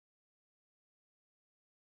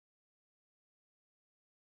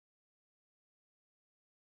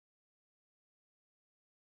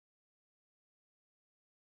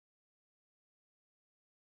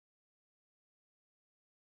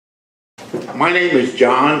My name is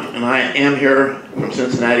John, and I am here from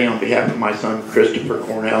Cincinnati on behalf of my son Christopher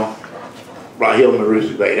Cornell, Rahil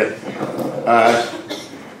Maruzubeda.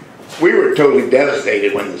 We were totally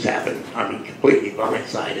devastated when this happened. I mean, completely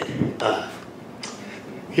blindsided.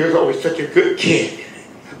 He was always such a good kid.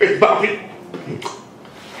 Big Bobby.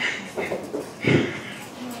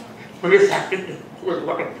 When this happened, there was a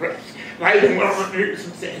lot of press. And I even went on the news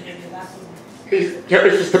and said, there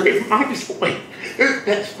was just a big mommy's boy. His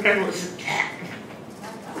best friend was a cat.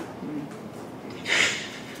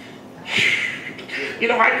 You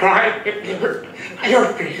know, I cried. It hurt. I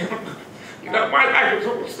hurt for him. You know, my life was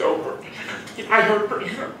almost over. You know, I hurt for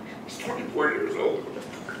him. He's 24 years old.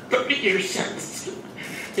 30-year sentence.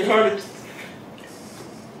 You know,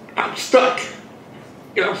 I'm stuck.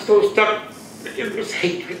 You know, I'm so stuck in this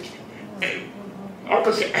hatred and all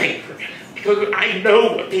this anger. Because I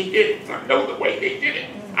know what they did. I know the way they did it.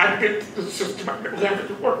 I've been through the system. I've been having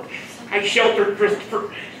to work. I sheltered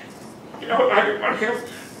Christopher. You know, I didn't want him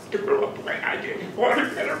to grow up the way I did. I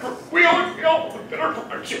wanted better for, we all want better for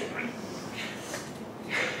our children.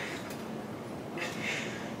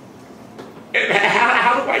 And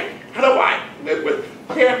how do I live with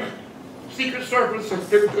him? Secret Service has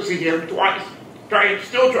been to see him twice.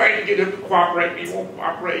 Still trying to get him to cooperate. He won't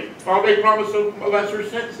cooperate. While they promised him a lesser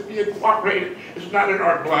sentence if he had cooperated, it's not in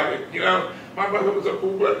our blood. You know, my mother was a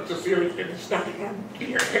full-blooded Sicilian, and it's not in our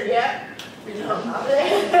here. Yeah. You know,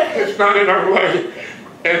 it's not in our blood.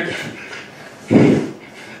 And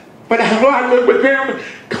but how do I live with them?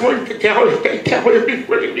 Going to tell him, they tell him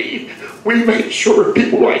before they leave. We make sure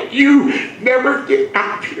people like you never get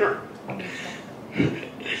out here.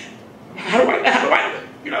 How do I,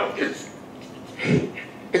 you know,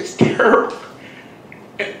 it's terrible.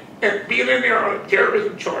 And being in there on a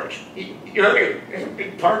terrorism charge, you know, they have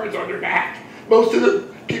big targets on their back. Most of the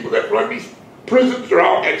people that run these prisons are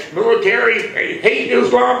all ex-military. They hate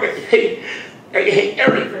Islam. They hate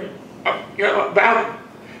everything, you know, about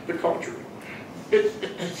the culture. But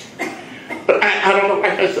I don't know,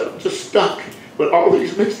 like I said, I'm just stuck with all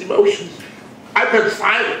these mixed emotions. I've been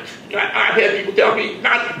silent. You know, I've had people tell me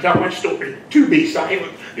not to tell my story, to be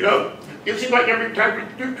silent. You know, it seems like every time we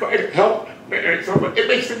do try to help someone, it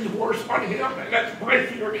makes things worse on him, and that's my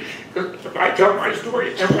fear. Because if I tell my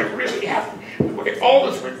story, and what really happened, the way all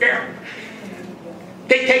this went down,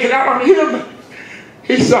 they take it out on him.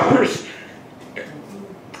 He suffers.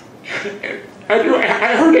 And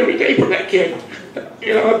I heard every day from that kid.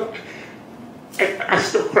 You know, I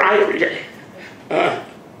still cry every day. They're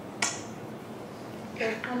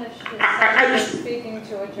punished for speaking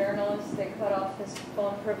to a journalist. They cut off his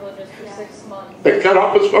phone privileges for 6 months. They cut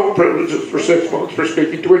off his phone privileges for 6 months for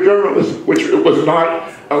speaking to a journalist, which was not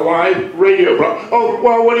a live radio program. Oh,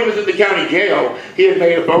 well, when he was in the county jail, he had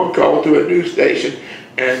made a phone call to a news station,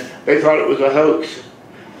 and they thought it was a hoax.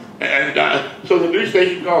 And so the news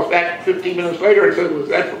station calls back 15 minutes later and said, was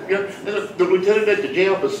that from you? And the lieutenant at the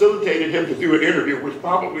jail facilitated him to do an interview, which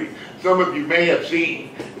probably some of you may have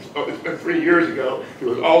seen. It's been 3 years ago. It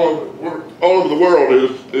was all over the world,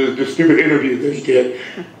 the stupid interview that he did.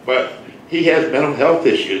 But he has mental health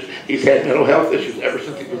issues. He's had mental health issues ever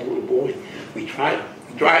since he was a little boy. We tried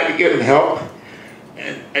to get him help.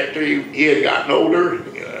 And after he had gotten older,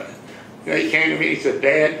 he came to me and he said,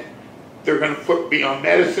 Dad, they're going to put me on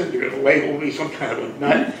medicine, they're going to label me some kind of a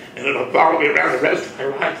nut, and it'll follow me around the rest of my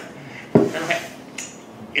life. And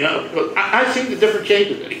you know, I've seen the different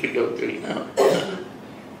changes that he could go through, you know.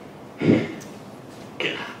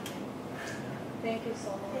 Thank you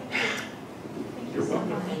so much. You're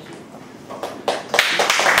welcome.